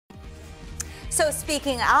So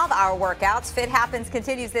speaking of our workouts, Fit Happens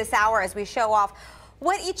continues this hour as we show off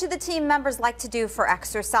what each of the team members like to do for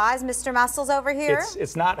exercise. Mr. Muscles over here.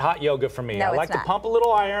 It's not hot yoga for me. No, I like to pump a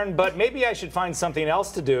little iron, but maybe I should find something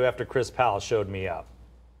else to do after Chris Powell showed me up.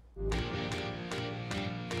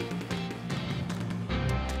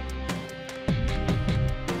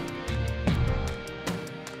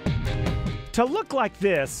 To look like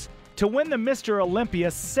this, to win the Mr. Olympia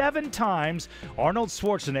 7 times, Arnold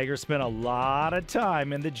Schwarzenegger spent a lot of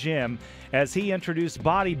time in the gym as he introduced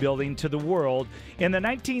bodybuilding to the world in the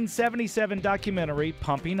 1977 documentary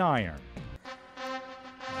Pumping Iron. Oh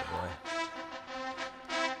boy.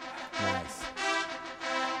 Nice.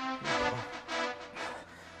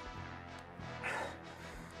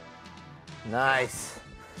 Nice.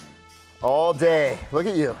 All day. Look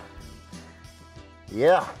at you.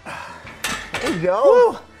 Yeah. There you go.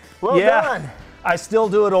 Woo. Well done. I still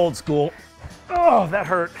do it old school. Oh, that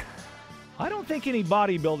hurt. I don't think any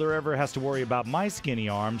bodybuilder ever has to worry about my skinny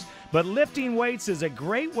arms, but lifting weights is a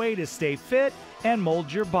great way to stay fit and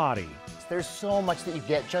mold your body. There's so much that you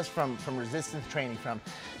get just from resistance training, from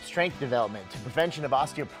strength development to prevention of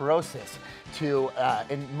osteoporosis to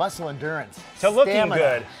muscle endurance, to looking stamina,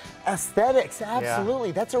 good, aesthetics. Absolutely,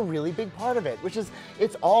 yeah. That's a really big part of it, which is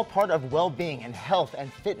it's all part of well-being and health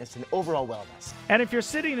and fitness and overall wellness. And if you're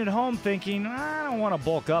sitting at home thinking, I don't want to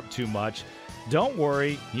bulk up too much, don't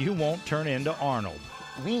worry, you won't turn into Arnold.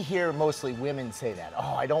 We hear mostly women say that.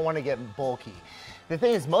 Oh, I don't want to get bulky. The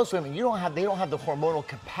thing is, most women, they don't have the hormonal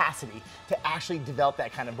capacity to actually develop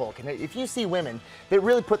that kind of bulk. And if you see women that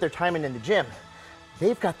really put their time in the gym,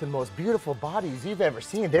 they've got the most beautiful bodies you've ever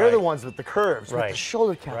seen. They're the ones with the curves, with the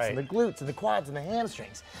shoulder counts and the glutes and the quads and the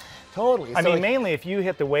hamstrings. Totally. I mean, mainly if you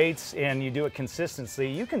hit the weights and you do it consistently,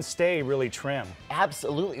 you can stay really trim.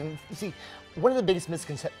 Absolutely. And see, one of the biggest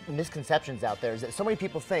misconceptions out there is that so many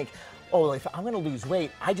people think, oh, if I'm going to lose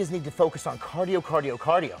weight, I just need to focus on cardio, cardio,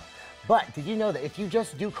 cardio. But did you know that if you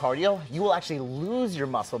just do cardio, you will actually lose your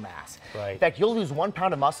muscle mass? Right. In fact, you'll lose 1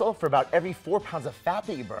 pound of muscle for about every 4 pounds of fat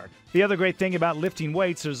that you burn. The other great thing about lifting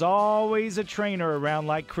weights, there's always a trainer around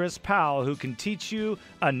like Chris Powell who can teach you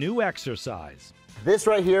a new exercise. This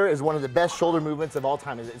right here is one of the best shoulder movements of all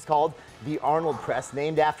time. It's called the Arnold Press,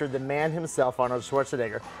 named after the man himself, Arnold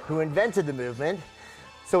Schwarzenegger, who invented the movement.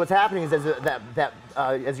 So what's happening is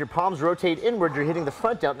as your palms rotate inward, you're hitting the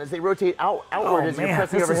front delt, and as they rotate outward, as you're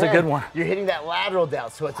pressing overhead, this is a good one. You're hitting that lateral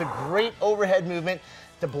delt. So it's a great overhead movement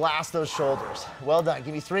to blast those shoulders. Well done.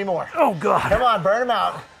 Give me 3 more. Oh, God. Come on, burn them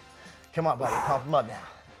out. Come on, buddy. Pump them up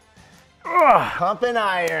now. Pumping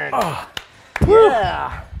iron.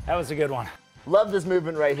 Yeah. That was a good one. Love this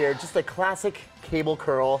movement right here. Just a classic cable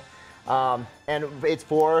curl. And it's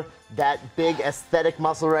for that big aesthetic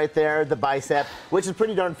muscle right there, the bicep, which is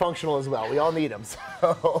pretty darn functional as well. We all need them.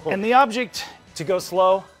 So. And the object to go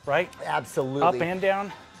slow, right? Absolutely. Up and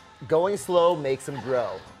down. Going slow makes them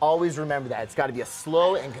grow. Always remember that. It's got to be a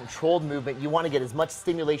slow and controlled movement. You want to get as much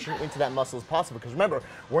stimulation into that muscle as possible, because remember,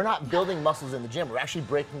 we're not building muscles in the gym. We're actually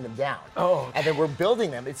breaking them down. Oh, okay. And then we're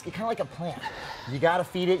building them. It's kind of like a plant. You got to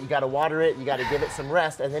feed it, you got to water it, you got to give it some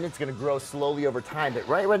rest, and then it's going to grow slowly over time. But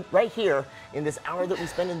right here, in this hour that we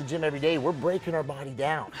spend in the gym every day, we're breaking our body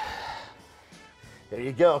down. There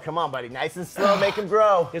you go. Come on, buddy. Nice and slow. Make them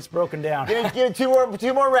grow. It's broken down. Give it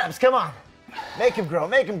 2 more reps. Come on. Make him grow,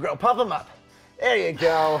 pump him up. There you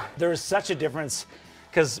go. There's such a difference,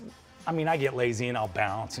 because, I mean, I get lazy and I'll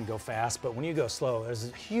bounce and go fast, but when you go slow, there's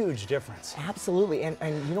a huge difference. Absolutely,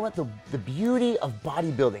 and you know what? The beauty of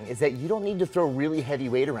bodybuilding is that you don't need to throw really heavy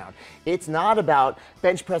weight around. It's not about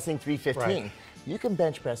bench pressing 315. Right. You can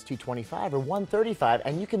bench press 225 or 135,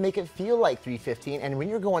 and you can make it feel like 315. And when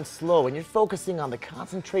you're going slow and you're focusing on the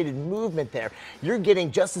concentrated movement there, you're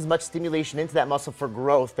getting just as much stimulation into that muscle for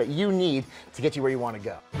growth that you need to get you where you want to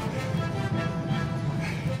go.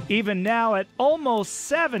 Even now at almost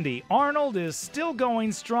 70, Arnold is still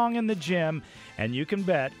going strong in the gym, and you can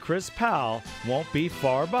bet Chris Powell won't be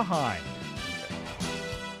far behind.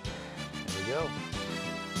 There we go.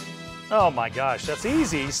 Oh my gosh, that's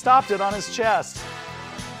easy. He stopped it on his chest,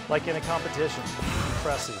 like in a competition.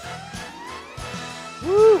 Impressive.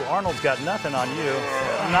 Woo, Arnold's got nothing on you.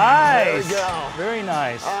 Nice. There we go. Very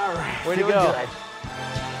nice. All right. Way to go. Good.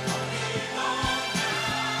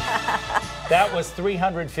 That was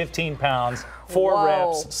 315 pounds, 4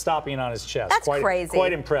 reps, stopping on his chest. That's crazy.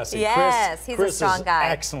 Quite impressive. Yes, he's a strong guy. Chris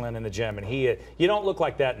is excellent in the gym, and you don't look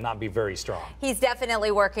like that and not be very strong. He's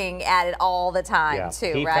definitely working at it all the time, too,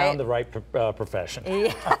 he right? He found the right profession.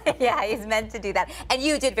 Yeah, he's meant to do that. And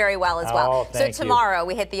you did very well as well. Oh, thank so tomorrow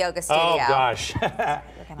we hit the yoga studio. Oh, gosh.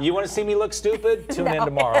 You want to see me look stupid? Tune in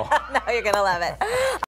tomorrow. No, you're going to love it.